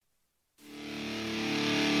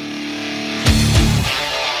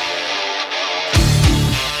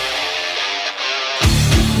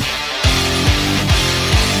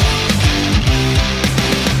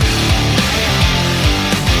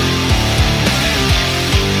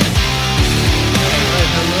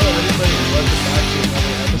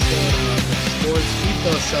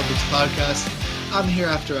podcast. I'm here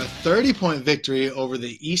after a 30-point victory over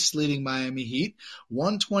the East-leading Miami Heat.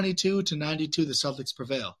 122-92, the Celtics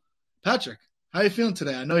prevail. Patrick, how are you feeling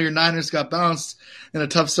today? I know your Niners got bounced in a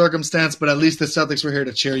tough circumstance, but at least the Celtics were here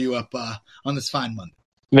to cheer you up on this fine Monday.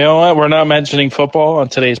 You know what? We're not mentioning football on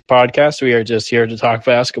today's podcast. We are just here to talk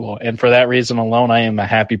basketball. And for that reason alone, I am a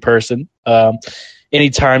happy person.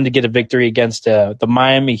 Anytime to get a victory against the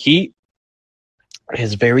Miami Heat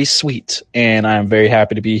is very sweet. And I'm very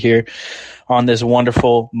happy to be here on this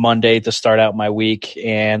wonderful Monday to start out my week.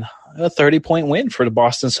 And a 30-point win for the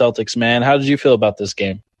Boston Celtics, man. How did you feel about this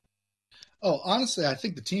game? Oh, honestly, I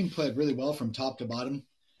think the team played really well from top to bottom.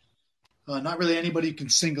 Not really anybody you can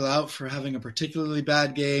single out for having a particularly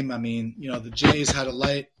bad game. I mean, the Jays had a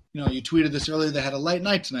light, you tweeted this earlier, they had a light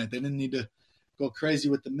night tonight. They didn't need to go crazy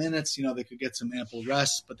with the minutes. They could get some ample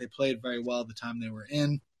rest, but they played very well the time they were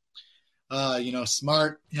in.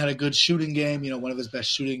 Smart had a good shooting game, one of his best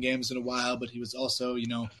shooting games in a while, but he was also,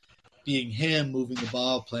 being him, moving the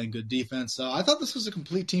ball, playing good defense. So I thought this was a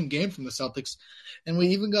complete team game from the Celtics. And we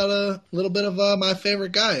even got a little bit of my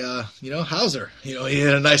favorite guy, Hauser. He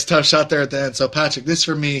had a nice tough shot there at the end. So, Patrick, this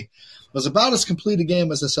for me was about as complete a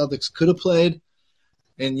game as the Celtics could have played.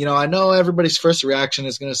 And, I know everybody's first reaction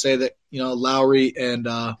is going to say that, Lowry and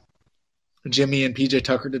Jimmy and PJ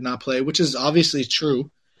Tucker did not play, which is obviously true.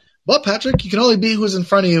 But, Patrick, you can only beat who's in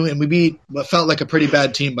front of you, and we beat what felt like a pretty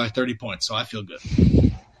bad team by 30 points. So I feel good.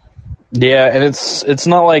 Yeah, and it's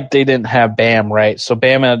not like they didn't have Bam, right? So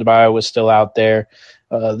Bam Adebayo was still out there.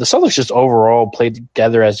 The Celtics just overall played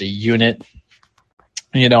together as a unit.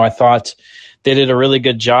 I thought they did a really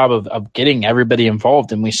good job of getting everybody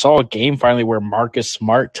involved, and we saw a game finally where Marcus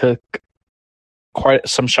Smart took quite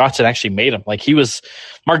some shots and actually made them.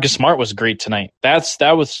 Marcus Smart was great tonight. That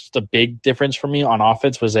was the big difference for me on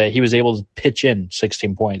offense, was that he was able to pitch in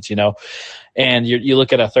 16 points, and you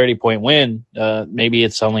look at a 30-point win, maybe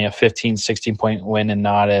it's only a 15, 16-point win and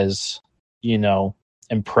not as,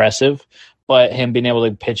 impressive, but him being able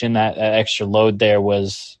to pitch in that extra load there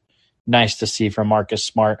was nice to see from Marcus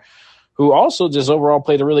Smart, who also just overall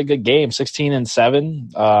played a really good game,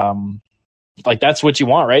 16-7. That's what you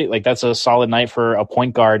want, right? That's a solid night for a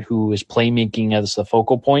point guard who is playmaking as the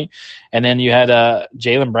focal point. And then you had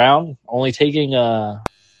Jaylen Brown only taking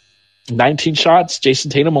 19 shots,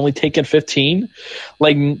 Jason Tatum only taking 15.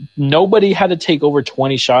 Nobody had to take over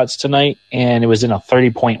 20 shots tonight, and it was in a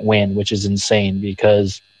 30-point win, which is insane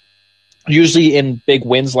because usually in big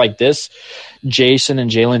wins like this, Jason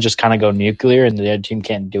and Jaylen just kind of go nuclear and the other team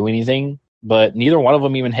can't do anything. But neither one of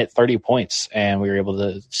them even hit 30 points, and we were able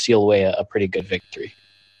to seal away a pretty good victory.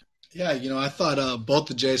 Yeah, I thought both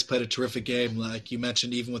the Jays played a terrific game, like you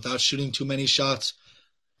mentioned, even without shooting too many shots.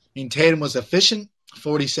 Tatum was efficient,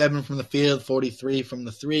 47 from the field, 43 from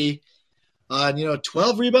the three.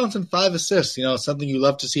 12 rebounds and 5 assists, something you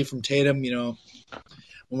love to see from Tatum. When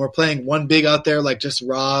we're playing one big out there like just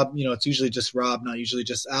Rob, it's usually just Rob, not usually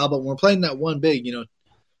just Al. But when we're playing that one big,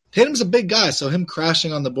 Tatum's a big guy, so him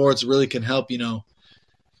crashing on the boards really can help,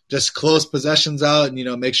 just close possessions out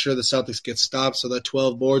and, make sure the Celtics get stopped. So that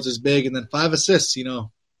 12 boards is big. And then 5 assists,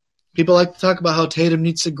 people like to talk about how Tatum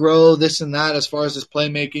needs to grow this and that as far as his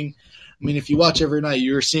playmaking. I mean, if you watch every night,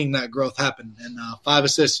 you're seeing that growth happen. And 5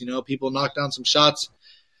 assists, people knocked down some shots,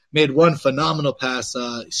 made one phenomenal pass,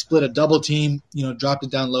 split a double team, dropped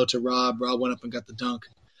it down low to Rob. Rob went up and got the dunk.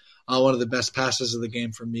 One of the best passes of the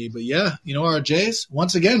game for me. But, yeah, our Jays,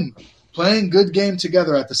 once again, playing good game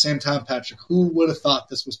together at the same time, Patrick. Who would have thought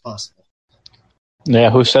this was possible?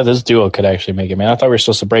 Yeah, who said this duo could actually make it, man? I thought we were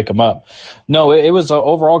supposed to break them up. No, it was an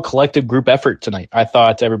overall collective group effort tonight. I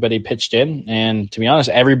thought everybody pitched in, and to be honest,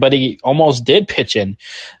 everybody almost did pitch in.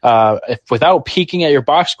 Without peeking at your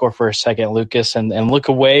box score for a second, Lucas, and look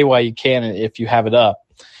away while you can if you have it up.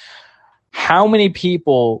 How many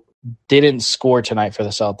people didn't score tonight for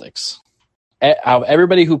the Celtics? Out of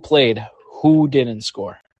everybody who played, who didn't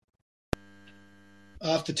score?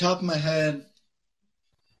 Off the top of my head,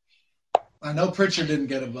 I know Pritchard didn't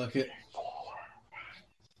get a bucket.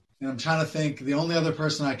 And I'm trying to think. The only other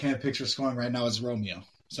person I can't picture scoring right now is Romeo.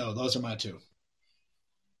 So those are my two.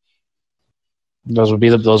 Those would be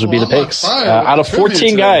the picks. Out of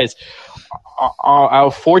 14 guys, out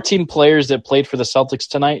of 14 players that played for the Celtics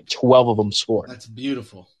tonight, 12 of them scored. That's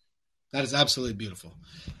beautiful. That is absolutely beautiful.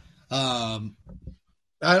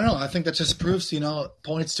 I don't know. I think that just proves,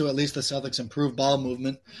 points to at least the Celtics' improved ball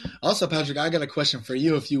movement. Also, Patrick, I got a question for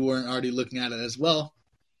you if you weren't already looking at it as well.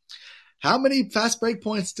 How many fast break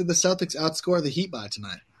points did the Celtics outscore the Heat by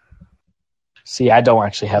tonight? See, I don't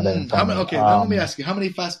actually have that in front of me. Okay, now let me ask you. How many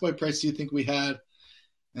fast break breaks do you think we had,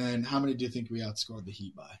 and how many do you think we outscored the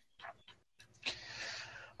Heat by?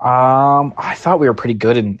 I thought we were pretty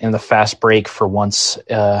good in the fast break for once.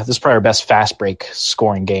 This is probably our best fast break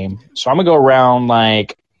scoring game. So I'm going to go around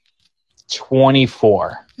like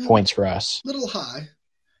 24 points for us. Little high.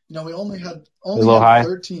 We only had A little high.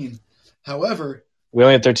 13. However, we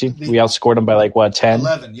only had 13. We outscored them by like what, 10?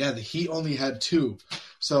 11. Yeah, the Heat only had 2.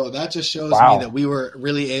 So that just shows me that we were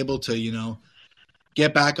really able to,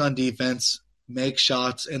 get back on defense, make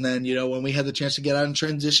shots, and then, when we had the chance to get out in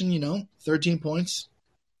transition, 13 points,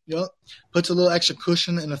 puts a little extra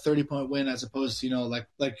cushion in a 30-point win as opposed to, like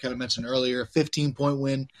kind of mentioned earlier, a 15-point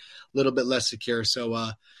win, a little bit less secure.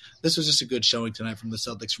 So this was just a good showing tonight from the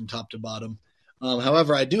Celtics from top to bottom.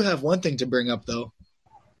 However, I do have one thing to bring up, though.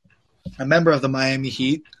 A member of the Miami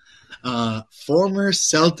Heat, former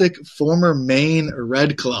Celtic, former Maine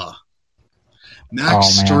Red Claw,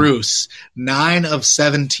 Max Strus, 9 of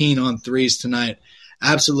 17 on threes tonight.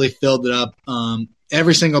 Absolutely filled it up.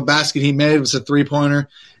 Every single basket he made was a three-pointer,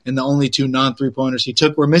 and the only 2 non-three-pointers he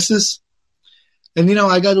took were misses. And,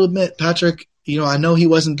 I got to admit, Patrick, I know he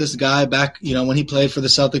wasn't this guy back, when he played for the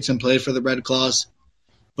Celtics and played for the Red Claws,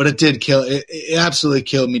 but it absolutely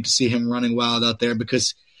killed me to see him running wild out there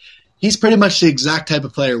because he's pretty much the exact type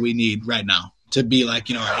of player we need right now to be like,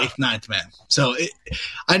 our 8th, 9th man. So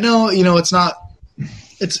I know,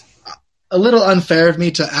 it's a little unfair of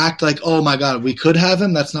me to act like, oh my God, we could have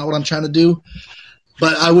him. That's not what I'm trying to do.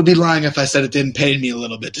 But I would be lying if I said it didn't pain me a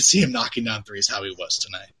little bit to see him knocking down threes how he was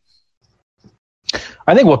tonight.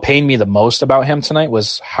 I think what pained me the most about him tonight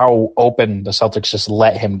was how open the Celtics just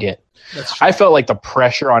let him get. I felt like the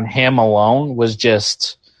pressure on him alone was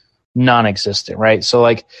just non-existent, right? So,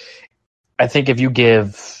 I think if you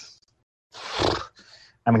give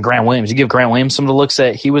Grant Williams, you give Grant Williams some of the looks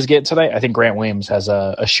that he was getting tonight, I think Grant Williams has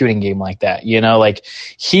a shooting game like that.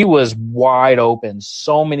 He was wide open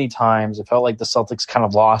so many times. It felt like the Celtics kind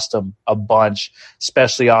of lost him a bunch,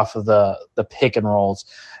 especially off of the pick and rolls.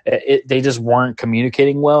 They just weren't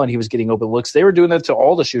communicating well, and he was getting open looks. They were doing that to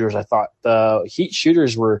all the shooters, I thought. The Heat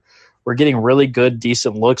shooters were getting really good,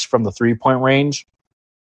 decent looks from the three-point range.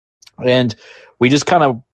 And we just kind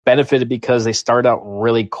of benefited because they started out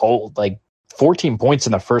really cold, 14 points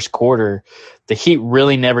in the first quarter. The Heat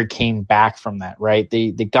really never came back from that, right?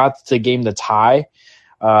 They got the game to tie.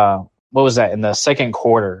 What was that? In the second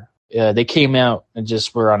quarter, they came out and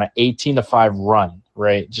just were on an 18-5 run,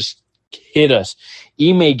 right? Just hit us.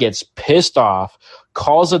 Ime gets pissed off,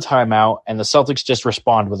 calls a timeout, and the Celtics just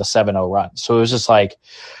respond with a 7-0 run. So it was just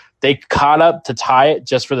they caught up to tie it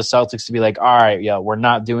just for the Celtics to be like, all right, yeah, we're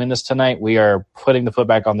not doing this tonight. We are putting the foot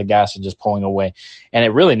back on the gas and just pulling away. And it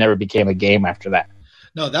really never became a game after that.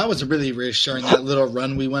 No, that was really reassuring, that little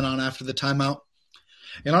run we went on after the timeout.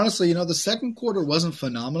 And honestly, the second quarter wasn't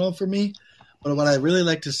phenomenal for me. But what I really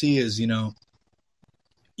like to see is, Ime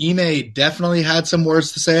definitely had some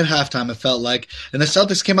words to say at halftime, it felt like. And the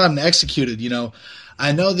Celtics came out and executed,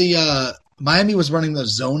 I know the Miami was running the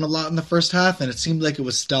zone a lot in the first half, and it seemed like it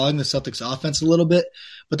was stalling the Celtics offense a little bit.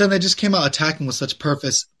 But then they just came out attacking with such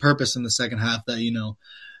purpose in the second half that,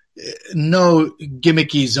 no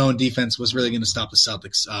gimmicky zone defense was really going to stop the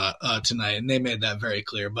Celtics tonight, and they made that very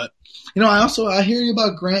clear. But, I hear you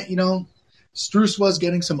about Grant. Strus was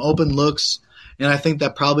getting some open looks, and I think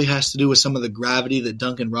that probably has to do with some of the gravity that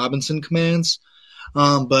Duncan Robinson commands.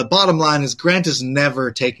 But bottom line is Grant is never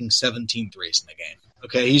taking 17 threes in the game.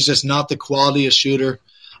 Okay, he's just not the quality of shooter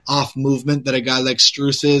off movement that a guy like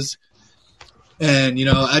Strus is. And,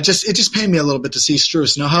 it just pained me a little bit to see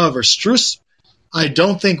Strus. Now, however, Strus, I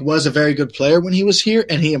don't think was a very good player when he was here,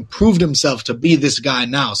 and he improved himself to be this guy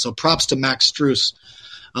now. So props to Max Strus.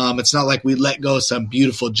 It's not like we let go of some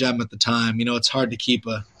beautiful gem at the time. It's hard to keep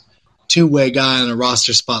a two-way guy on a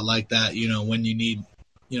roster spot like that, when you need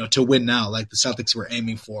to win now, like the Celtics were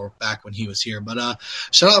aiming for back when he was here. But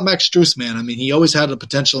shout out Max Strus, man. He always had the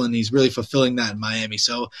potential, and he's really fulfilling that in Miami.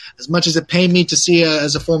 So as much as it pained me to see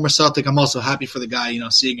as a former Celtic, I'm also happy for the guy,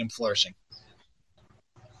 seeing him flourishing.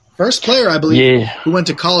 First player, I believe, who went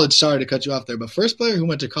to college, sorry to cut you off there, but first player who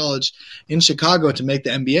went to college in Chicago to make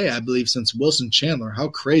the NBA, I believe, since Wilson Chandler. How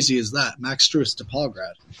crazy is that? Max Strus to Paul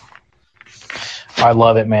grad. I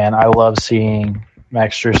love it, man. I love seeing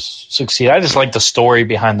Max Strus succeed. I just like the story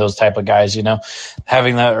behind those type of guys,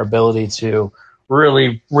 having that ability to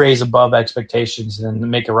really raise above expectations and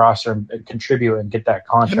make a roster and contribute and get that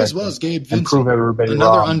contract. Him as well as Gabe Vincent. And prove everybody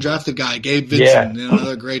another wrong. Undrafted guy, Gabe Vincent,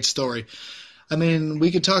 another great story.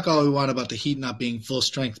 We could talk all we want about the Heat not being full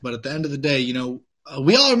strength, but at the end of the day,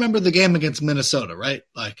 we all remember the game against Minnesota, right?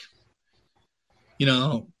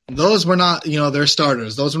 Those were not, their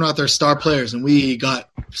starters. Those were not their star players, and we got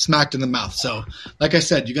smacked in the mouth. So, like I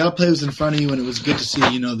said, you got to play who's in front of you, and it was good to see,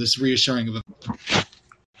 this reassuring of it.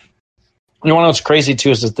 You know what's crazy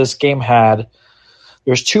too is that this game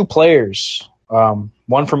there's 2 players,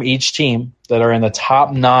 one from each team that are in the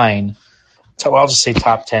top 9. So I'll just say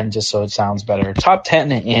top 10 just so it sounds better. Top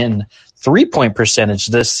 10 in 3-point percentage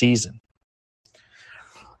this season.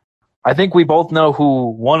 I think we both know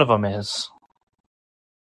who one of them is.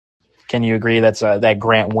 Can you agree that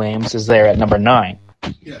Grant Williams is there at number 9?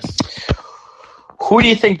 Yes. Who do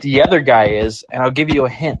you think the other guy is? And I'll give you a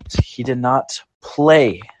hint. He did not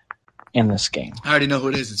play in this game. I already know who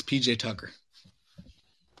it is. It's PJ Tucker.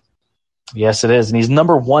 Yes, it is. And he's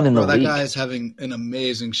number 1 in the league. That guy is having an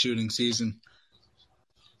amazing shooting season.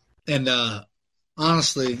 And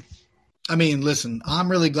honestly, I mean, listen,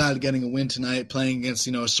 I'm really glad getting a win tonight playing against,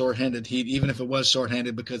 a shorthanded Heat, even if it was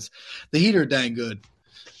shorthanded, because the Heat are dang good.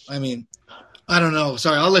 I mean, I don't know.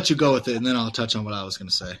 Sorry, I'll let you go with it, and then I'll touch on what I was going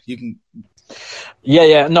to say. You can.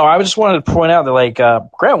 Yeah. No, I just wanted to point out that,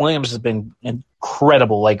 Grant Williams has been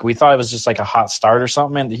incredible. We thought it was just a hot start or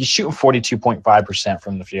something. And he's shooting 42.5%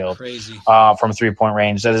 from the field. Crazy. From 3-point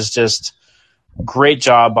range. That is just great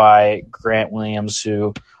job by Grant Williams,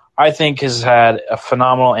 who I think has had a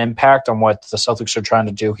phenomenal impact on what the Celtics are trying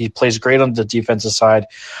to do. He plays great on the defensive side.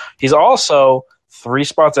 He's also 3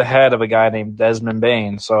 spots ahead of a guy named Desmond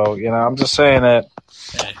Bane. So, I'm just saying that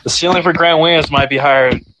the ceiling for Grant Williams might be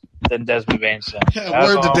higher than Desmond Bane's. Yeah,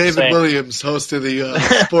 word to David Williams, host of the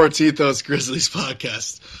Sports Ethos Grizzlies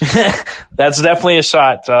podcast. That's definitely a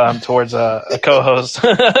shot towards a co-host.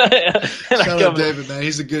 Shout out David, man.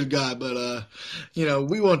 He's a good guy, but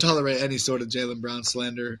we won't tolerate any sort of Jaylen Brown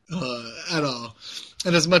slander at all.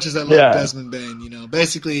 And as much as I love Desmond Bane,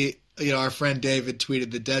 basically, our friend David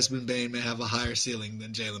tweeted that Desmond Bane may have a higher ceiling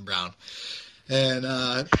than Jaylen Brown.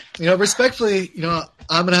 And respectfully,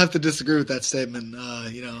 I'm gonna have to disagree with that statement.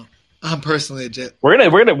 I'm personally we're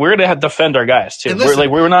gonna defend our guys too. Listen,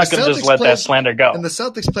 we're not gonna just let that slander go. And the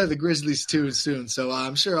Celtics play the Grizzlies too soon, so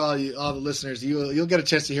I'm sure all the listeners you'll get a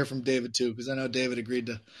chance to hear from David too, because I know David agreed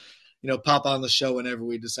to pop on the show whenever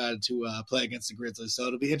we decided to play against the Grizzlies. So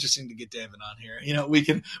it'll be interesting to get David on here. We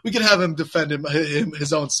can have him defend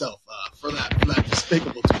his own self for that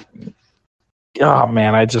despicable tweet. Oh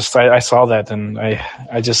man, I saw that and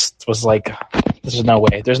I just was like, there's no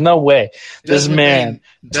way. This man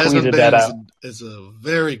tweeted that out. Is a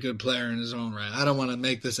very good player in his own right. I don't want to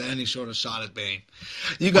make this any short of shot at Bane.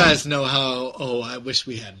 You guys know I wish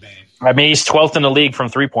we had Bane. I mean, he's 12th in the league from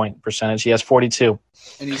 3-point percentage. He has 42.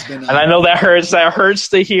 And he's been. And I know that hurts. That hurts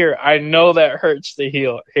to hear. I know that hurts to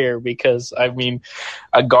hear because, I mean,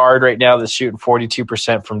 a guard right now that's shooting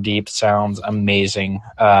 42% from deep sounds amazing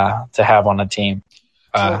to have on a team.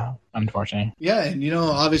 Unfortunately. Yeah, and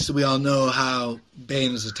obviously we all know how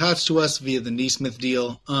Bane is attached to us via the Nesmith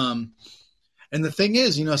deal. And the thing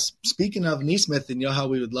is, speaking of Nesmith and how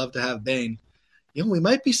we would love to have Bane, we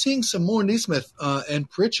might be seeing some more Nesmith and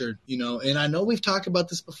Pritchard, and I know we've talked about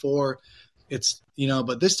this before. It's,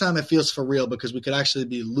 but this time it feels for real because we could actually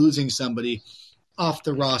be losing somebody off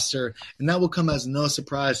the roster, and that will come as no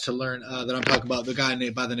surprise to learn that I'm talking about the guy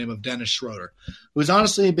named by the name of Dennis Schroeder, who's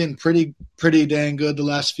honestly been pretty dang good the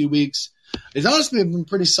last few weeks. He's honestly been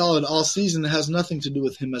pretty solid all season. It has nothing to do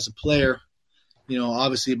with him as a player.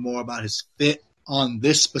 Obviously more about his fit on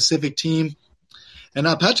this specific team. And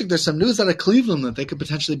Patrick, there's some news out of Cleveland that they could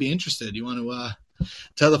potentially be interested. You want to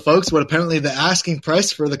tell the folks what apparently the asking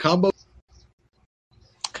price for the combo?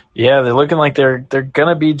 Yeah, they're looking like they're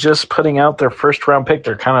going to be just putting out their first-round pick.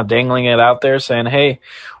 They're kind of dangling it out there saying, hey,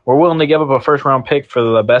 we're willing to give up a first-round pick for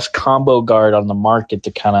the best combo guard on the market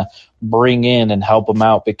to kind of bring in and help them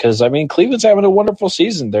out because, I mean, Cleveland's having a wonderful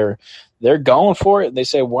season. They're going for it. They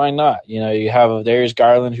say, why not? You have Darius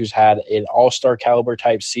Garland, who's had an all-star caliber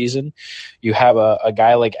type season. You have a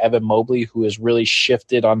guy like Evan Mobley, who has really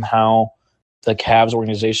shifted on how the Cavs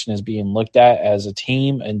organization is being looked at as a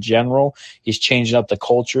team in general. He's changing up the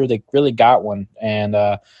culture. They really got one. And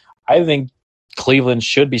I think Cleveland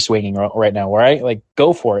should be swinging right now, right?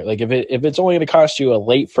 Go for it. If it's only going to cost you a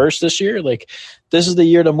late first this year, this is the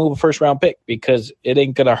year to move a first-round pick because it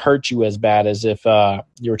ain't going to hurt you as bad as if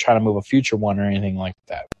you were trying to move a future one or anything like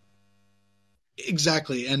that.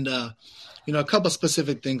 Exactly. And, a couple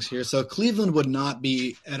specific things here. So Cleveland would not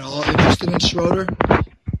be at all interested in Schroeder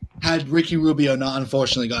had Ricky Rubio not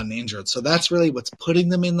unfortunately gotten injured. So that's really what's putting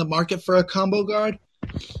them in the market for a combo guard.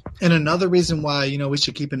 And another reason why, we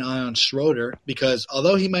should keep an eye on Schroeder, because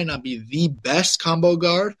although he might not be the best combo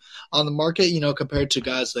guard on the market, compared to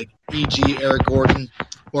guys like E.G., Eric Gordon,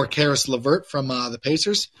 or Karis LeVert from the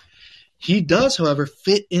Pacers, he does, however,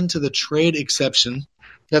 fit into the trade exception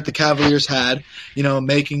that the Cavaliers had,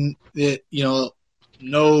 making it,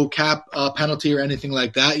 no cap penalty or anything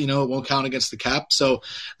like that. It won't count against the cap. So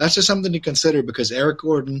that's just something to consider because Eric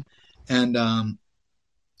Gordon and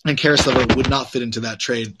Carousel would not fit into that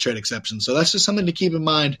trade exception. So that's just something to keep in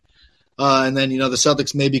mind. And then, the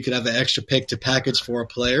Celtics maybe could have an extra pick to package for a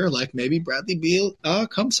player like maybe Bradley Beal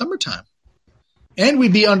come summertime. And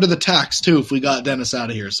we'd be under the tax, too, if we got Dennis out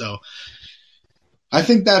of here. So I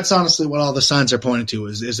think that's honestly what all the signs are pointing to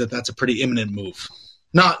is that that's a pretty imminent move.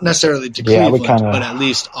 Not necessarily to Cleveland, but at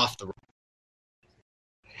least off the road.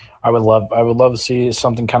 I would love to see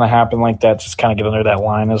something kind of happen like that, just kind of get under that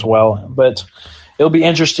line as well. But it'll be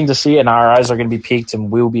interesting to see, and our eyes are going to be peaked,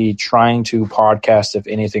 and we'll be trying to podcast if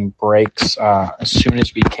anything breaks as soon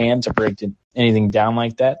as we can to break anything down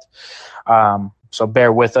like that. So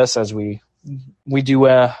bear with us as we do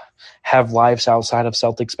have lives outside of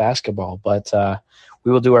Celtics basketball, but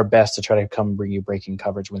we will do our best to try to come bring you breaking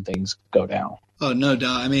coverage when things go down. Oh, no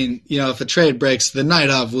doubt. I mean, if a trade breaks, the night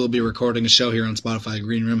of, we'll be recording a show here on Spotify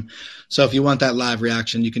Green Room. So if you want that live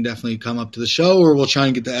reaction, you can definitely come up to the show, or we'll try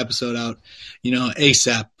and get the episode out,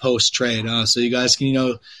 ASAP post-trade. So you guys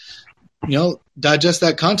can, digest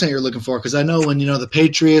that content you're looking for. Because I know when, the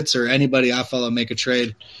Patriots or anybody I follow make a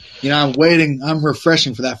trade, I'm waiting. I'm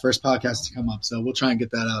refreshing for that first podcast to come up. So we'll try and get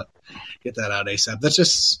that out ASAP. That's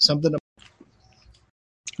just something to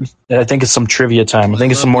I think it's some trivia time. I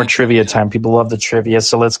think it's some more trivia time. People love the trivia,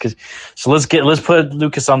 so let's put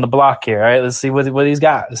Lucas on the block here. All right, let's see what he's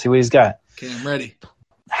got. Let's see what he's got. Okay, I'm ready.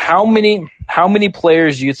 How many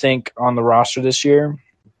players do you think on the roster this year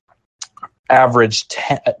average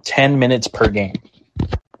 10 minutes per game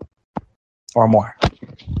or more?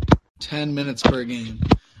 10 minutes per game.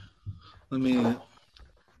 Let me.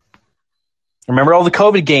 Remember all the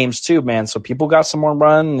COVID games too, man. So people got some more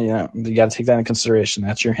run. You got to take that into consideration.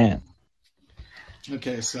 That's your hint.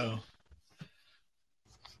 Okay, so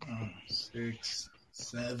 6,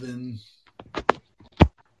 7.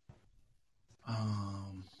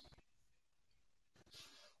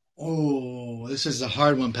 This is a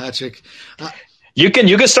hard one, Patrick. You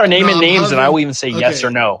can start naming names, and I will even say yes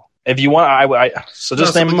or no if you want. So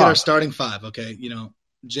just name them. Our starting 5. Okay,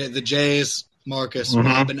 the Jays. Marcus,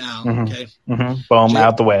 Rob, and Al. Okay. Boom,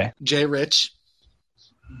 out the way. Jay Rich.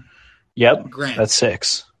 Yep. Grant. That's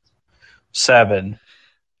 6. 7.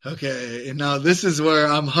 Okay. And now this is where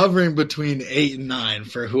I'm hovering between 8 and 9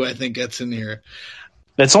 for who I think gets in here.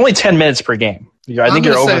 It's only 10 minutes per game. I think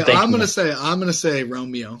you're overthinking. I'm gonna say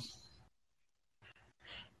Romeo.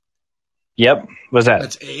 Yep. What's that?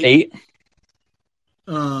 That's 8.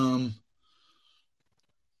 8.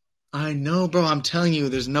 I know, bro. I'm telling you,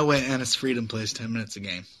 there's no way Ennis Freedom plays 10 minutes a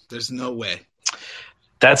game. There's no way.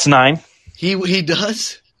 That's 9. He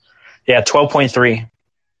does? Yeah, 12.3.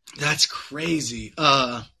 That's crazy.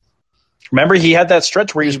 Remember, he had that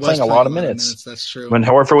stretch where he was playing a lot of minutes. That's true. When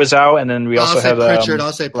Horford was out, and then we also had Pritchard.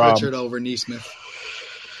 I'll say Pritchard over Neesmith.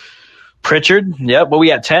 Pritchard, yep. What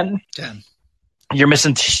we at 10? 10. You're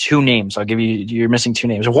missing 2 names. You're missing 2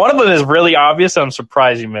 names. One of them is really obvious, and I'm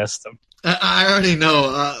surprised you missed them. I already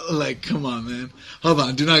know. Come on, man. Hold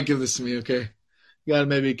on. Do not give this to me, okay? You got to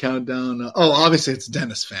maybe count down. Obviously it's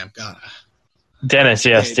Dennis, fam. God. Dennis,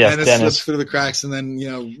 yes. Dennis slips through the cracks, and then,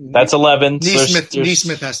 That's 11.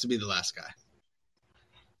 Neesmith has to be the last guy.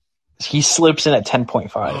 He slips in at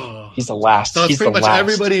 10.5. Oh. He's the last. So it's He's pretty much last.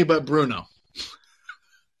 everybody but Bruno.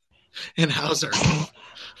 And Hauser.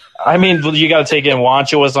 I mean, you got to take in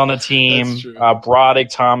Wancho was on the team. Broderick,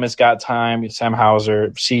 Thomas got time. Sam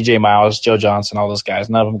Hauser, C.J. Miles, Joe Johnson, all those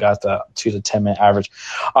guys. None of them got the 2 to 10 minute average.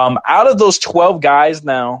 Out of those 12 guys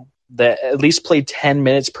now that at least played 10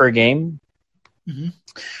 minutes per game,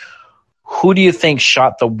 who do you think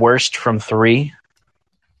shot the worst from 3?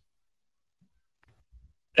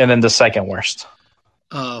 And then the second worst?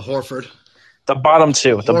 Horford. The bottom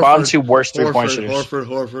 2. The bottom 2 worst 3-point shooters.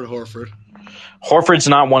 Horford. Horford's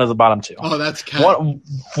not one of the bottom 2. Oh, that's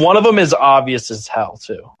one of them is obvious as hell,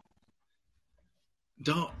 too.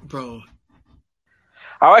 Bro.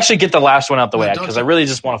 I'll actually get the last one out the way because I really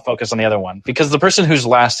just want to focus on the other one. Because the person who's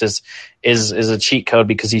last is a cheat code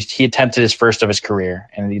because he attempted his first of his career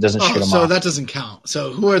and he doesn't shoot him off. So that doesn't count.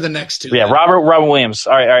 So who are the next 2? Yeah, Robert Williams.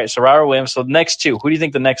 All right. So Robert Williams. So the next 2. Who do you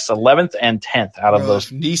think the next 11th and 10th out of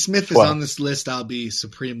those? If Neesmith is on this list, I'll be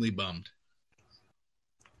supremely bummed.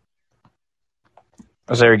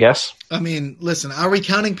 Is there a guess? I mean, listen, are we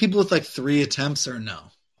counting people with 3 attempts or no?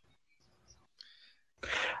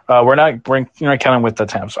 We're not counting with the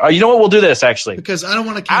attempts. You know what? We'll do this actually. Because I don't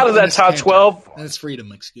want to count out of that top 12. Ennis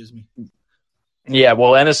Freedom, excuse me. Yeah,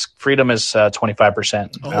 well, Ennis Freedom is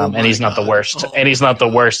 25%, and he's not the worst. And he's not the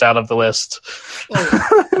worst out of the list.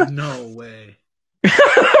 Oh, no way.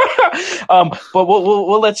 But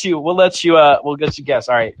we'll let you guess.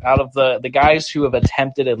 All right, out of the guys who have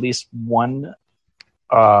attempted at least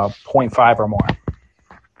 1.5 or more.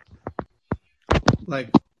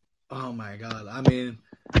 Like, oh my god! I mean,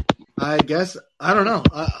 I guess I don't know.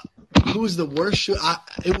 Who's the worst shooter?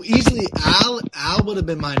 Easily Al would have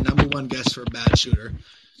been my number one guess for a bad shooter.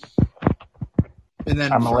 And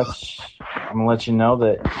then I'm gonna let you know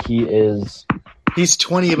that he is. He's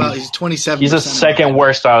 27. He's the second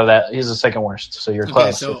worst out of that. He's the second worst. So you're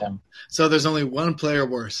close with him. So there's only one player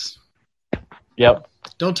worse. Yep.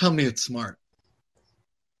 Don't tell me it's Smart.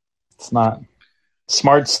 It's not.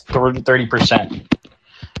 Smart's 30%.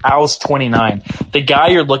 Al's 29. The guy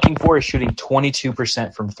you're looking for is shooting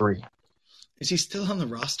 22% from three. Is he still on the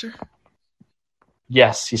roster?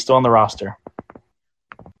 Yes, he's still on the roster.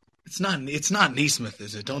 It's not Neesmith,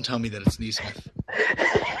 is it? Don't tell me that it's Neesmith.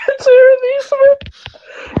 It's Aaron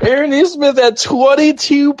Neesmith. Aaron Neesmith at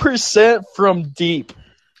 22% from deep.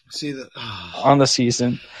 See that on the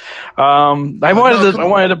season. I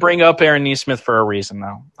wanted to bring up Aaron Neesmith for a reason,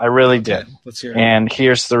 though. I really did. Let's hear it. And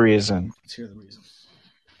here's the reason. Let's hear the reason.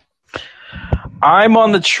 I'm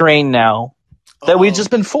on the train now that we've just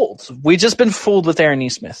been fooled. We've just been fooled with Aaron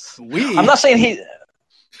Neesmith. I'm not saying he.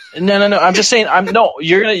 No. I'm just saying.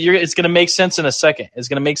 It's gonna make sense in a second. It's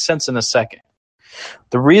gonna make sense in a second.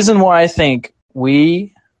 The reason why I think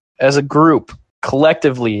we, as a group,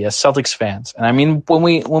 collectively as Celtics fans, and I mean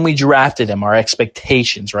when we drafted him, our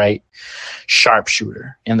expectations, right?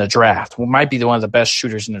 Sharpshooter in the draft, who might be one of the best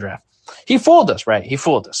shooters in the draft. He fooled us, right? He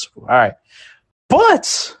fooled us. All right,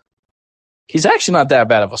 but he's actually not that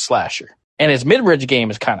bad of a slasher. And his mid-range game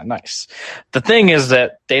is kind of nice. The thing is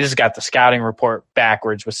that they just got the scouting report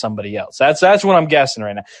backwards with somebody else. That's what I'm guessing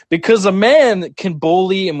right now. Because a man can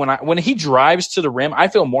bully, and when he drives to the rim, I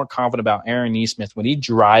feel more confident about Aaron Neesmith when he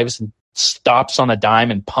drives and stops on a dime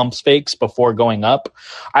and pumps fakes before going up.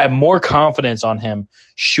 I have more confidence on him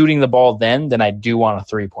shooting the ball then than I do on a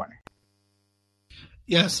three-pointer.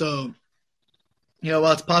 Yeah, so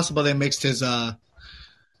well, it's possible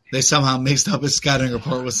they somehow mixed up his scouting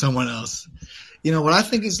report with someone else. What I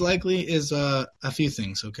think is likely is a few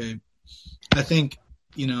things, okay? I think,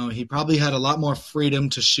 he probably had a lot more freedom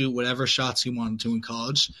to shoot whatever shots he wanted to in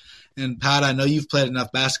college. And, Pat, I know you've played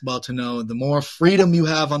enough basketball to know the more freedom you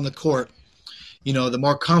have on the court, the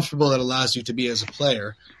more comfortable it allows you to be as a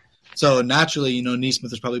player. So, naturally,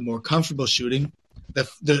 Neesmith is probably more comfortable shooting.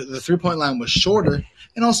 The three-point line was shorter,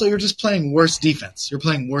 and also you're just playing worse defense. You're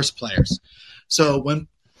playing worse players. So, when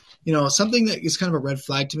something that is kind of a red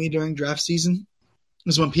flag to me during draft season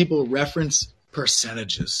is when people reference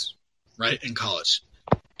percentages, right, in college.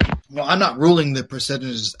 Well, I'm not ruling the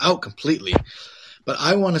percentages out completely, but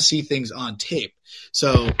I want to see things on tape.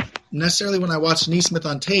 So necessarily when I watched Neesmith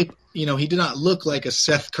on tape, he did not look like a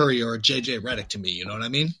Seth Curry or a J.J. Redick to me, you know what I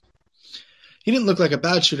mean? He didn't look like a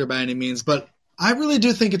bad shooter by any means, but I really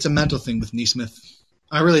do think it's a mental thing with Neesmith.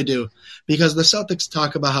 I really do. Because the Celtics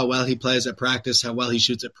talk about how well he plays at practice, how well he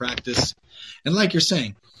shoots at practice. And like you're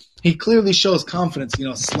saying, he clearly shows confidence,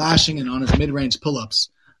 slashing and on his mid-range pull-ups.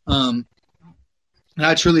 And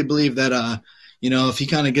I truly believe that, if he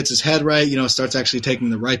kind of gets his head right, starts actually taking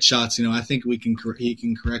the right shots, I think he can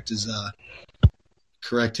correct his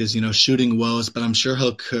shooting woes. But I'm sure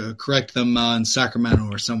he'll correct them in Sacramento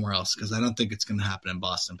or somewhere else because I don't think it's going to happen in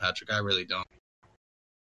Boston, Patrick. I really don't.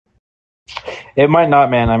 It might not,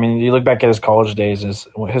 man. I mean, you look back at his college days,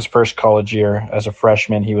 his first college year as a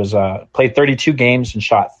freshman, he was played 32 games and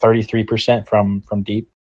shot 33% from deep.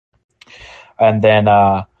 And then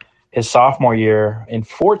his sophomore year, in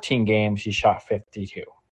 14 games, he shot 52.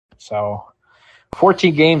 So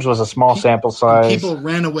 14 games was a small sample size. People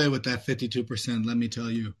ran away with that 52%, let me tell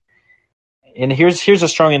you. And here's a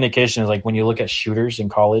strong indication is like when you look at shooters in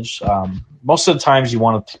college, most of the times you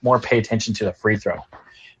want to more pay attention to the free throw.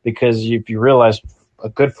 Because if you realize a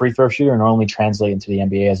good free throw shooter normally translates into the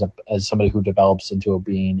NBA as somebody who develops into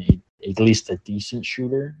being at least a decent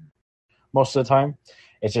shooter most of the time.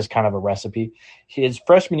 It's just kind of a recipe. His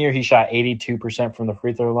freshman year, he shot 82% from the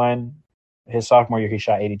free throw line. His sophomore year, he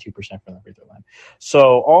shot 82% from the free throw line.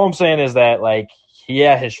 So all I'm saying is that,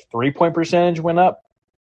 his three-point percentage went up,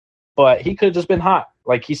 but he could have just been hot.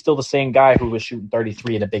 He's still the same guy who was shooting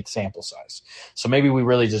 33 at a big sample size. So maybe we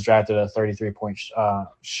really just drafted a 33-point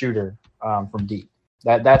shooter from deep.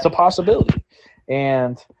 That's a possibility.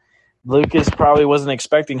 And Lucas probably wasn't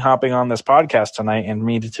expecting hopping on this podcast tonight and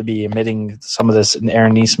me to be emitting some of this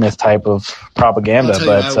Aaron Neesmith type of propaganda.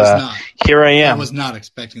 But here I am. I was not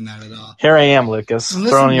expecting that at all. Here I am, Lucas,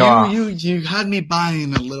 throwing you off. You had me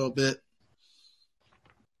buying a little bit.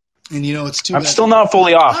 And, it's too I'm bad. still not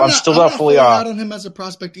fully off. I'm still not fully off. Out on him as a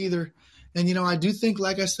prospect either. And, I do think,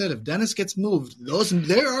 like I said, if Dennis gets moved,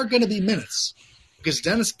 there are going to be minutes because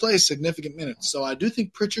Dennis plays significant minutes. So I do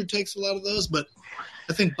think Pritchard takes a lot of those, but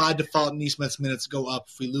I think by default, Neesmith's minutes go up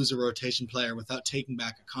if we lose a rotation player without taking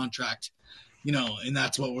back a contract, and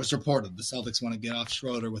that's what was reported. The Celtics want to get off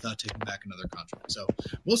Schroeder without taking back another contract. So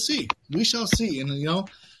we'll see. We shall see. And,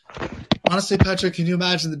 honestly, Patrick, can you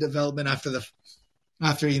imagine the development after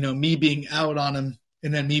me being out on him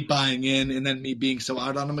and then me buying in and then me being so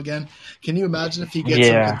out on him again? Can you imagine if he gets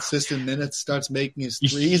some consistent minutes, starts making his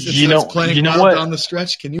threes, and starts playing well down the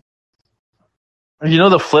stretch? Can you?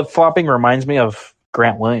 The flip-flopping reminds me of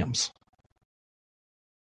Grant Williams.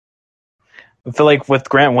 I feel like with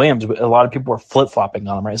Grant Williams, a lot of people were flip-flopping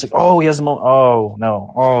on him, right? It's like, oh, he has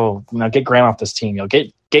get Grant off this team.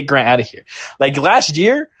 Get Grant out of here. Like last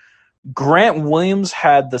year, Grant Williams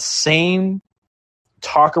had the same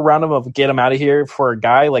talk around him of get him out of here for a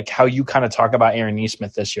guy like how you kind of talk about Aaron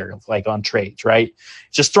Nesmith this year, like on trades, right?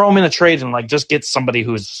 Just throw him in a trade and just get somebody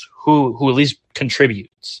who at least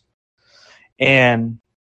contributes. And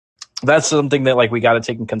that's something that we got to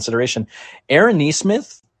take in consideration. Aaron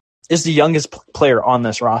Nesmith is the youngest player on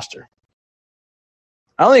this roster.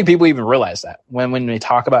 I don't think people even realize that when they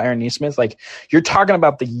talk about Aaron Nesmith, you're talking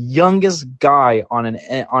about the youngest guy on an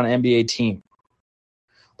NBA team.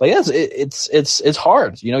 It's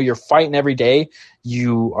hard. You're fighting every day.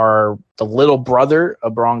 You are the little brother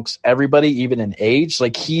amongst everybody, even in age.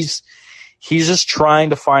 He's just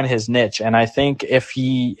trying to find his niche. And I think if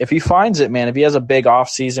he finds it, man, if he has a big off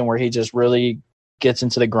season where he just really gets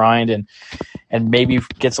into the grind and maybe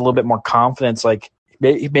gets a little bit more confidence,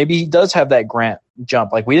 maybe he does have that Grant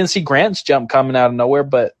jump. We didn't see Grant's jump coming out of nowhere,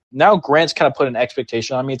 but now Grant's kind of put an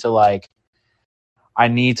expectation on me to I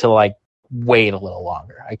need to wait a little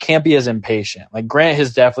longer. I can't be as impatient. Grant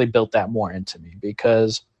has definitely built that more into me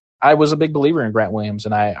because I was a big believer in Grant Williams,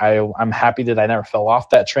 and I'm happy that I never fell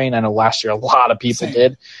off that train. I know last year a lot of people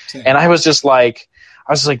did. And I was just like,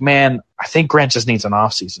 man, I think Grant just needs an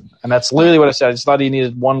off season. And that's literally what I said. I just thought he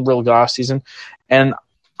needed one real good off season. And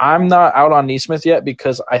I'm not out on Nesmith yet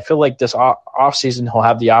because I feel like this off season he'll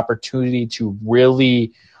have the opportunity to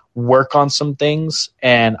really work on some things,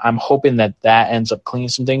 and I'm hoping that ends up cleaning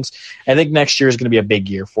some things. I think next year is going to be a big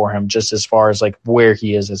year for him, just as far as where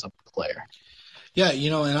he is as a player. Yeah,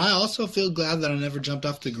 and I also feel glad that I never jumped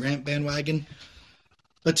off the Grant bandwagon.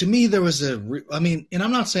 But to me, there was and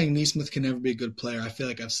I'm not saying Nesmith can never be a good player. I feel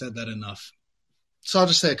like I've said that enough. So I'll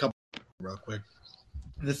just say a couple real quick.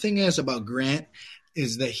 The thing is about Grant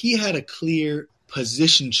is that he had a clear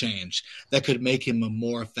position change that could make him a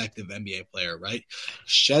more effective NBA player, right?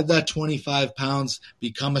 Shed that 25 pounds,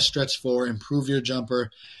 become a stretch four, improve your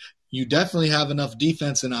jumper. You definitely have enough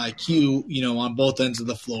defense and IQ, on both ends of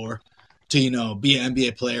the floor to, be an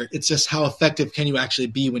NBA player. It's just how effective can you actually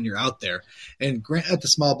be when you're out there? And Grant at the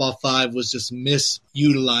small ball five was just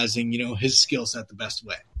misutilizing, his skill set the best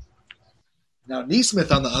way. Now,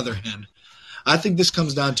 Nesmith, on the other hand, I think this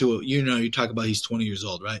comes down to, you talk about he's 20 years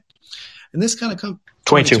old, right? And this kind of comes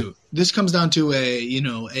 22. This comes down to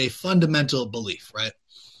a fundamental belief, right?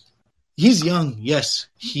 He's young, yes.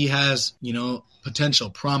 He has, potential,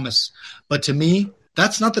 promise. But to me,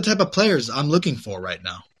 that's not the type of players I'm looking for right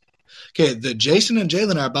now. Okay, the Jason and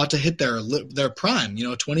Jalen are about to hit their prime,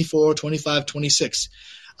 24, 25, 26.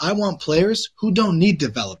 I want players who don't need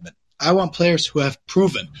development. I want players who have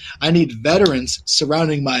proven. I need veterans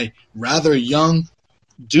surrounding my rather young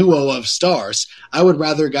duo of stars. I would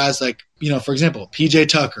rather guys like, for example, PJ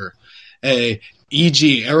Tucker,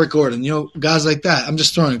 EG, Eric Gordon, guys like that. I'm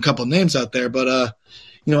just throwing a couple names out there, but,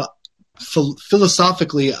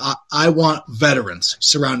 philosophically, I want veterans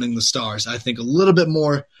surrounding the stars. I think a little bit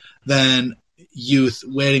more than youth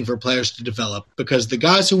waiting for players to develop, because the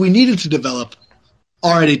guys who we needed to develop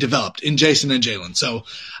already developed in Jason and Jalen. So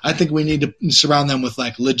I think we need to surround them with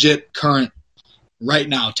legit current right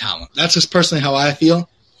now talent. That's just personally how I feel.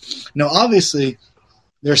 Now, obviously,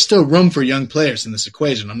 there's still room for young players in this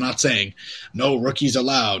equation. I'm not saying no rookies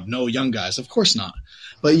allowed, no young guys. Of course not.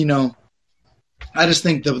 But, I just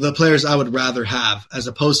think the players I would rather have, as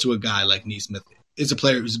opposed to a guy like Nesmith, is a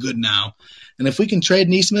player who's good now. And if we can trade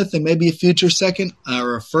Nesmith and maybe a future second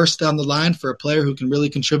or a first down the line for a player who can really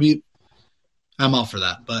contribute, I'm all for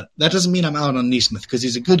that. But that doesn't mean I'm out on Nesmith, because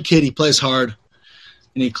he's a good kid. He plays hard,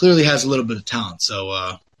 and he clearly has a little bit of talent.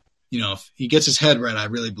 So, if he gets his head right, I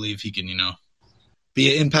really believe he can,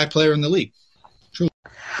 be an impact player in the league. True.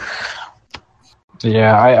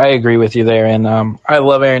 Yeah, I agree with you there. And I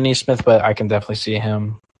love Aaron Nesmith, but I can definitely see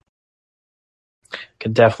him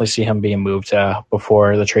being moved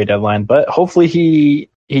before the trade deadline. But hopefully he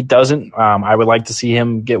he doesn't. I would like to see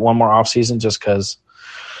him get one more offseason just because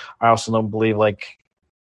I also don't believe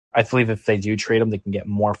I believe if they do trade him, they can get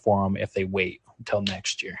more for him if they wait until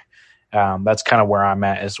next year. That's kind of where I'm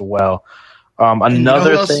at as well.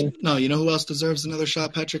 Another thing. No, you know who else deserves another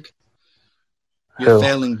shot, Patrick? Your Who?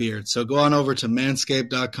 failing beard. So go on over to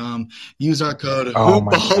manscaped.com. Use our code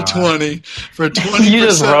HoopBall20 for 20%. You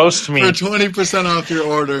just roast me. For 20% off your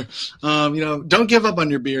order. Don't give up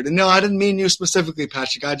on your beard. And no, I didn't mean you specifically,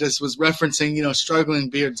 Patrick. I just was referencing, struggling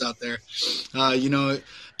beards out there.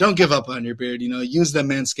 Don't give up on your beard. Use the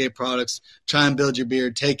Manscaped products. Try and build your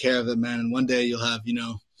beard. Take care of it, man. And one day you'll have,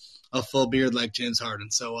 a full beard like James Harden.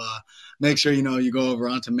 So make sure you go over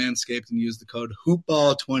onto Manscaped and use the code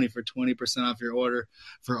HoopBall20 for 20% off your order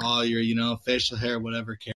for all your facial hair,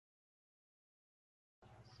 whatever care.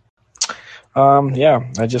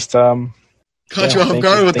 I just caught you off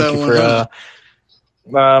guard with that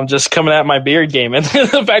one. Just coming at my beard game and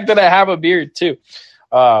the fact that I have a beard too.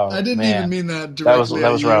 I didn't even mean that directly.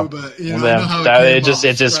 That was rough. But I know how it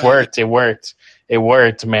just worked. It worked. It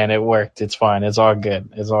worked, man. It worked. It's fine. It's all good.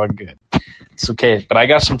 It's okay. But I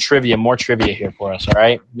got some trivia, more trivia here for us, all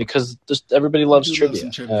right? Because everybody loves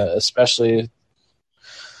trivia, especially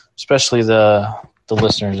the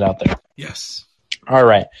listeners out there. Yes. All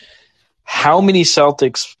right. How many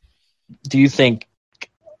Celtics do you think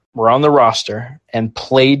were on the roster and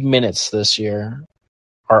played minutes this year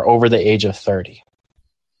are over the age of 30?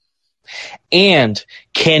 And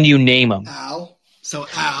can you name them? So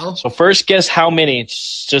first guess how many.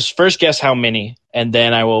 Just first guess how many, and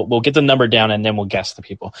then we'll get the number down, and then we'll guess the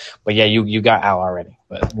people. But yeah, you got Al already.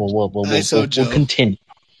 But we'll continue.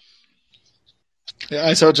 Yeah,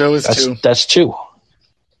 I saw Joe is 2. That's 2.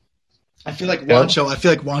 I feel like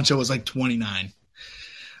Juancho was like 29.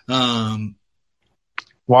 Juancho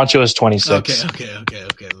is 26. Okay.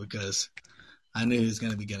 Because I knew he was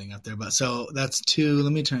going to be getting up there. But so that's 2.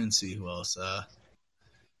 Let me try and see who else.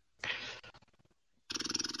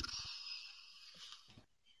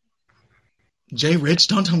 Jay Rich?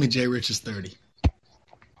 Don't tell me Jay Rich is 30.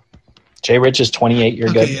 Jay Rich is 28. You're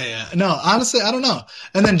good? Yeah. No, honestly, I don't know.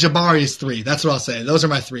 And then Jabari is 3. That's what I'll say. Those are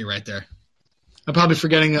my 3 right there. I'm probably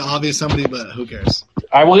forgetting an obvious somebody, but who cares?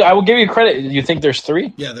 I will give you credit. You think there's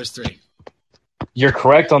 3? Yeah, there's 3. You're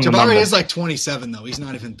correct on the number. Jabari is like 27, though. He's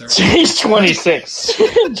not even 30. He's 26.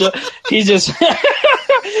 He's just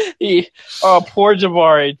poor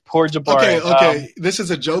Jabari. Okay. This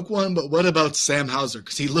is a joke one, but what about Sam Hauser?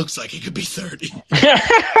 Because he looks like he could be 30.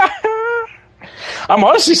 I'm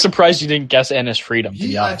honestly surprised you didn't guess Ennis Freedom, to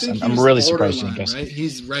be honest. I'm really surprised you didn't guess. Right?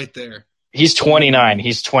 He's right there. He's 29.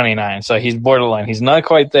 So he's borderline. He's not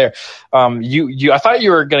quite there. I thought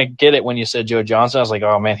you were gonna get it when you said Joe Johnson. I was like,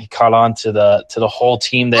 oh man, he caught on to the whole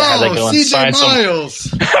team that had to go and sign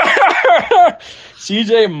Miles.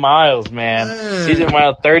 CJ Miles, man. CJ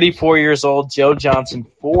Miles, 34 years old. Joe Johnson,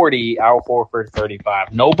 40. Al Horford,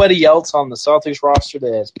 35. Nobody else on the Celtics roster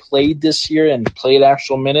that has played this year and played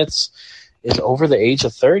actual minutes is over the age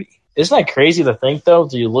of 30. Isn't that crazy to think, though?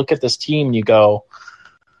 Do you look at this team and you go,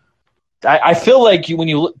 I feel like when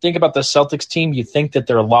you think about the Celtics team, you think that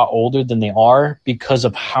they're a lot older than they are because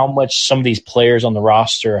of how much some of these players on the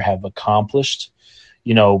roster have accomplished.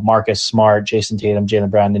 Marcus Smart, Jason Tatum,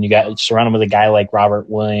 Jaylen Brown. Then you got surrounded with a guy like Robert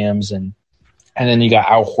Williams, and then you got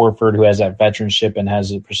Al Horford, who has that veteranship and has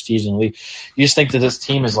the prestige in the league. You just think that this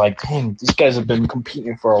team is like, dang, these guys have been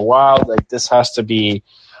competing for a while. Like, this has to be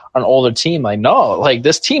an older team. Like, no, like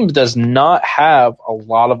this team does not have a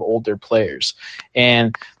lot of older players.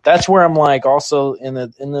 And that's where I'm like also in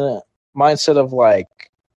the mindset of like,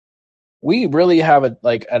 we really have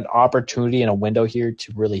an opportunity and a window here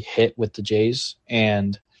to really hit with the Jays.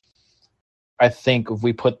 And I think if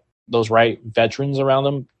we put those right veterans around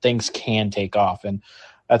them, things can take off. And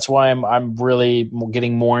that's why I'm really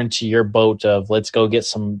getting more into your boat of let's go get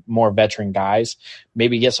some more veteran guys,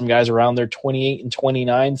 maybe get some guys around their 28 and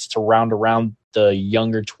 29s to round around the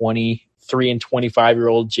younger 23 and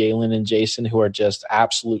 25-year-old Jalen and Jason, who are just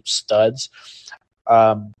absolute studs.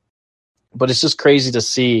 But it's just crazy to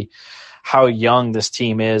see how young this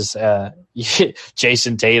team is.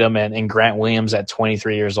 Jason Tatum and Grant Williams at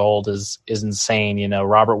 23 years old is insane.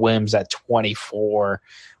 Robert Williams at 24.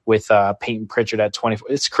 With Peyton Pritchard at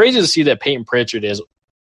 24. It's crazy to see that Peyton Pritchard is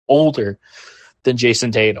older than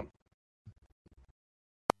Jason Tatum.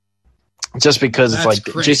 Just because it's like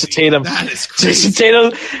crazy. Jason Tatum. That is crazy. Jason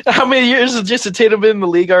Tatum, how many years has Jason Tatum been in the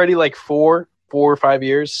league already? Like 4 or 5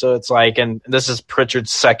 years. So it's like, and this is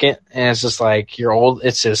Pritchard's second, and it's just like, you're old.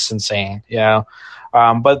 It's just insane.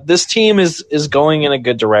 But this team is going in a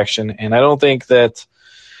good direction, and I don't think that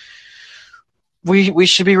we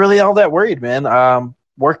should be really all that worried, man.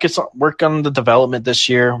 work on the development this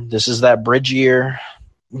year. This is that bridge year.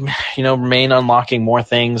 Remain unlocking more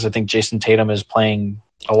things. I think Jason Tatum is playing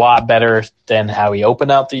a lot better than how he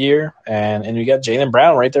opened out the year. And you got Jaylen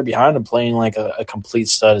Brown right there behind him playing like a complete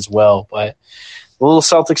stud as well. But a little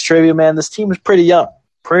Celtics trivia, man, this team is pretty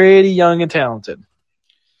young and talented.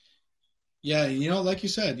 Yeah, like you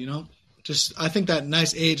said, just I think that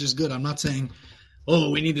nice age is good. I'm not saying,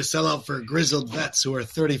 we need to sell out for grizzled vets who are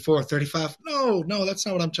 34, 35. No, that's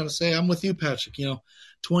not what I'm trying to say. I'm with you, Patrick.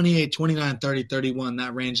 28, 29, 30, 31,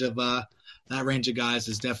 that range of guys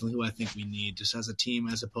is definitely who I think we need just as a team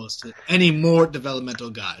as opposed to any more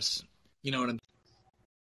developmental guys. You know what I'm saying?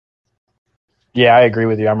 Yeah, I agree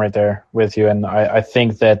with you. I'm right there with you. And I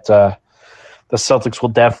think that the Celtics will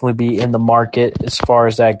definitely be in the market as far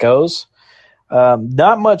as that goes.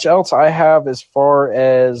 Not much else I have as far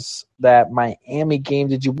as that Miami game.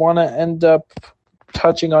 Did you want to end up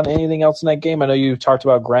touching on anything else in that game? I know you talked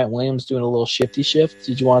about Grant Williams doing a little shifty shift.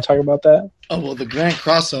 Did you want to talk about that? Oh, well, the Grant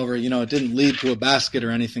crossover, it didn't lead to a basket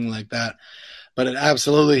or anything like that, but it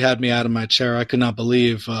absolutely had me out of my chair. I could not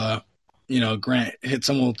believe, Grant hit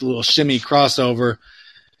someone with a little shimmy crossover,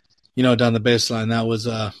 down the baseline.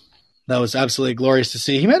 That was absolutely glorious to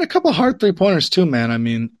see. He made a couple hard 3-pointers too, man. I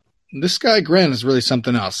mean, this guy Grant is really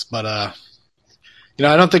something else, but I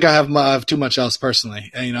don't think I have too much else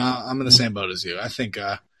personally. And, I'm in the same boat as you. I think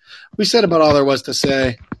we said about all there was to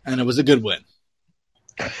say, and it was a good win.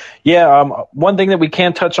 Yeah, one thing that we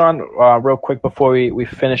can touch on real quick before we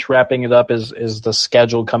finish wrapping it up is the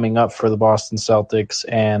schedule coming up for the Boston Celtics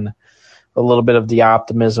and a little bit of the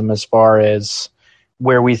optimism as far as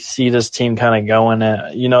where we see this team kind of going.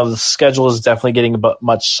 The schedule is definitely getting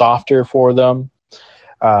much softer for them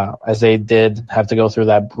as they did have to go through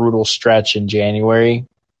that brutal stretch in January.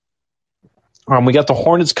 We got the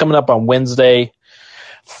Hornets coming up on Wednesday,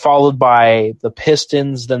 followed by the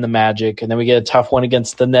Pistons, then the Magic, and then we get a tough one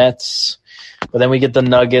against the Nets. But then we get the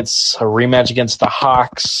Nuggets, a rematch against the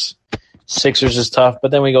Hawks. Sixers is tough,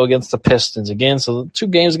 but then we go against the Pistons again. So 2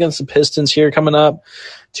 games against the Pistons here coming up,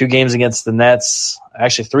 2 games against the Nets,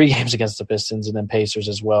 actually 3 games against the Pistons, and then Pacers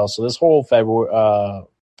as well. So this whole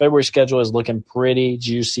February schedule is looking pretty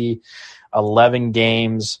juicy. 11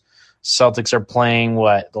 games. Celtics are playing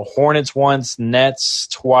the Hornets once, Nets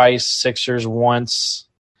twice, Sixers once.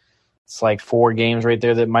 It's like 4 games right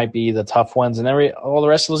there that might be the tough ones, and all the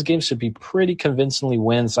rest of those games should be pretty convincingly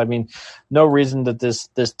wins. I mean, no reason that this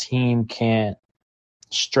team can't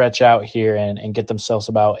stretch out here and get themselves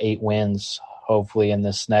about 8 wins, hopefully, in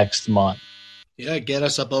this next month. Yeah, get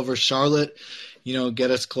us up over Charlotte,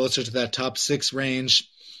 get us closer to that top 6 range.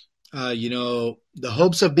 The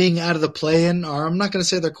hopes of being out of the play-in are, I'm not going to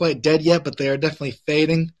say they're quite dead yet, but they are definitely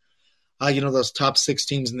fading. Those top 6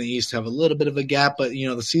 teams in the East have a little bit of a gap, but,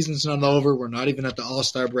 the season's not over. We're not even at the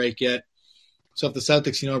All-Star break yet. So if the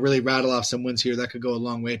Celtics, really rattle off some wins here, that could go a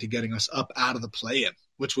long way to getting us up out of the play-in,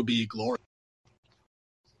 which would be glorious.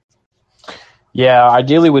 Yeah,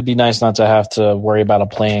 ideally it would be nice not to have to worry about a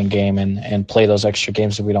play-in game and play those extra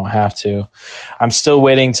games if we don't have to. I'm still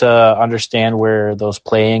waiting to understand where those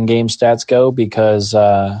play-in game stats go because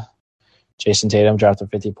Jason Tatum dropped a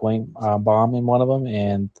 50-point bomb in one of them,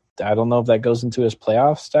 and I don't know if that goes into his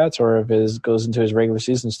playoff stats or if it goes into his regular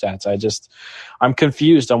season stats. I'm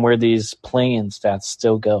confused on where these play-in stats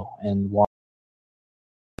still go and why.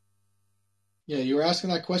 Yeah, you were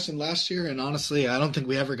asking that question last year, and honestly, I don't think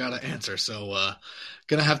we ever got an answer. So,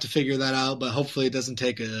 gonna have to figure that out. But hopefully, it doesn't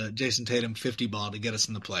take a Jason Tatum 50 ball to get us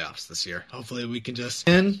in the playoffs this year. Hopefully, we can just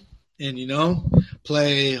win and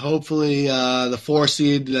play. Hopefully, the 4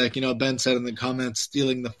 seed, like Ben said in the comments,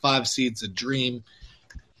 stealing the 5 seed's a dream.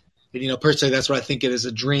 And, personally, that's what I think it is,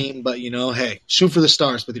 a dream. But hey, shoot for the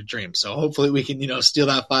stars with your dreams. So hopefully, we can steal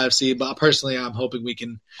that 5 seed. But personally, I'm hoping we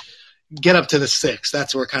can get up to the 6.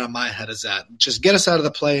 That's where kind of my head is at. Just get us out of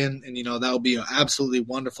the play-in, and that would be an absolutely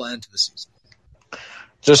wonderful end to the season.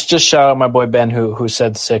 Just shout out my boy Ben who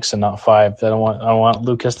said 6 and not 5. I don't want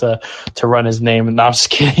Lucas to run his name. No, I'm just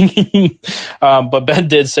kidding. But Ben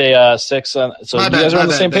did say 6. So you guys are on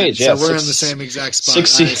the same page. So yeah, we're in the same exact spot. I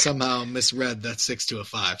somehow misread that 6 to a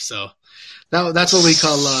 5. So that's what we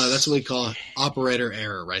call operator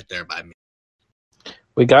error right there by me.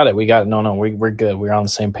 We got it. No, we're good. We're on the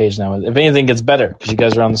same page now. If anything gets better, because you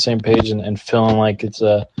guys are on the same page and feeling like it's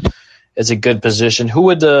a good position.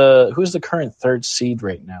 Who's the current 3rd seed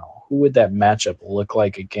right now? Who would that matchup look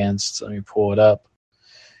like against? Let me pull it up.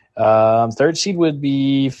 3rd seed would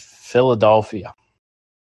be Philadelphia.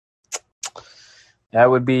 That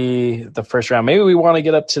would be the first round. Maybe we want to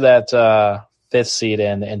get up to that 5th seed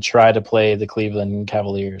and try to play the Cleveland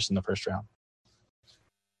Cavaliers in the first round.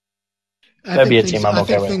 That'd be a team I'm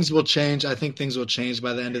okay with. Things will change. I think things will change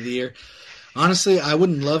by the end of the year. Honestly, I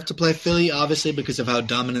wouldn't love to play Philly, obviously, because of how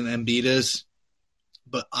dominant Embiid is.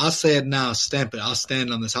 But I'll say it now, stamp it. I'll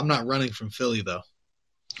stand on this. I'm not running from Philly, though.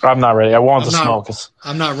 I'm not ready. I want the smoke.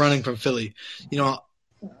 I'm not running from Philly.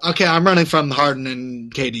 Okay, I'm running from Harden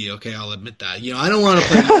and KD. Okay, I'll admit that. I don't want to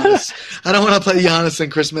play Giannis. I don't want to play Giannis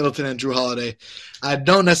and Chris Middleton and Drew Holiday. I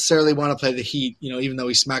don't necessarily want to play the Heat, even though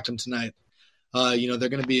we smacked them tonight. They're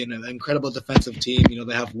going to be an incredible defensive team.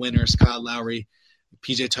 They have winners, Kyle Lowry,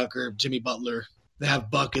 PJ Tucker, Jimmy Butler. They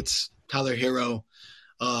have buckets, Tyler Hero.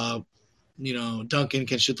 Duncan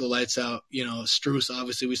can shoot the lights out. Strus,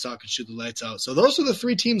 obviously, we saw can shoot the lights out. So those are the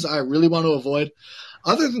three teams I really want to avoid.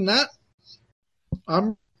 Other than that,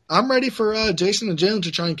 I'm ready for Jason and Jalen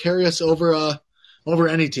to try and carry us over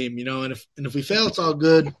any team. And if we fail, it's all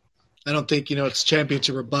good. I don't think it's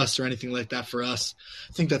championship or bust or anything like that for us.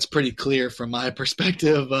 I think that's pretty clear from my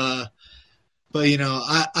perspective. But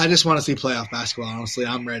I just want to see playoff basketball. Honestly,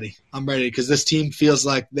 I'm ready. I'm ready because this team feels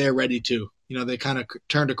like they're ready too. They kind of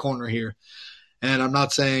turned a corner here. And I'm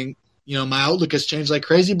not saying, my outlook has changed like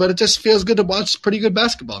crazy, but it just feels good to watch pretty good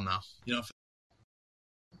basketball now.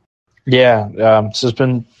 Yeah,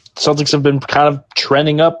 Celtics have been kind of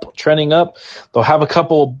trending up. They'll have a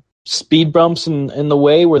couple speed bumps in the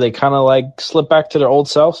way where they kind of like slip back to their old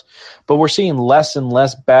selves, but we're seeing less and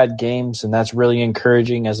less bad games, and that's really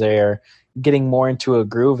encouraging as they are getting more into a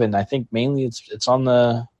groove. And I think mainly it's on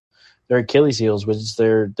their Achilles heels, which is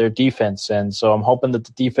their defense. And so I'm hoping that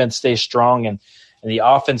the defense stays strong and the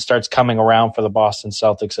offense starts coming around for the Boston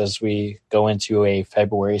Celtics as we go into a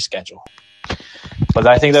February schedule. But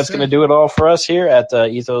I think that's going to do it all for us here at the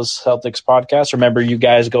Ethos Celtics podcast. Remember, you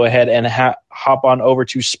guys go ahead and hop on over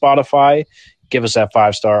to Spotify. Give us that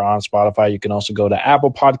 5-star on Spotify. You can also go to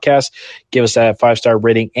Apple Podcasts, give us that 5-star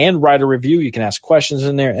rating and write a review. You can ask questions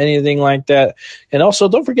in there, anything like that. And also,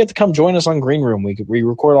 don't forget to come join us on Green Room. We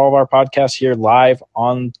record all of our podcasts here live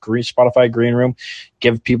on Spotify Green Room.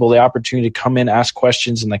 Give people the opportunity to come in, ask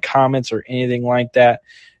questions in the comments or anything like that.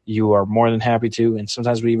 You are more than happy to, and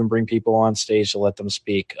sometimes we even bring people on stage to let them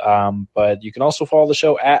speak. But you can also follow the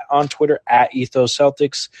show on Twitter at Ethos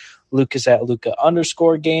Celtics, Lucas at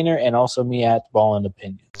Luca_Gainer, and also me at Ball and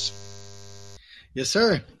Opinions. Yes,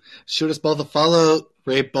 sir. Shoot us both a follow.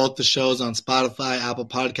 Rate both the shows on Spotify, Apple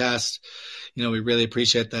Podcasts. We really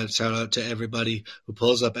appreciate that. Shout out to everybody who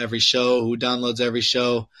pulls up every show, who downloads every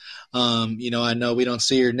show. I know we don't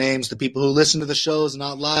see your names, the people who listen to the shows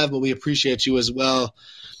not live, but we appreciate you as well.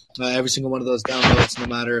 Every single one of those downloads, no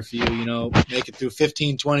matter if you, make it through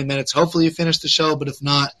 15, 20 minutes. Hopefully you finish the show, but if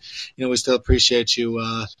not, we still appreciate you.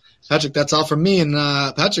 Patrick, that's all from me. And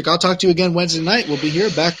Patrick, I'll talk to you again Wednesday night. We'll be here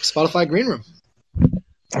back Spotify Green Room.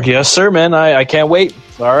 Yes, sir, man. I can't wait.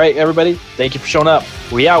 All right, everybody. Thank you for showing up.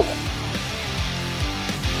 We out.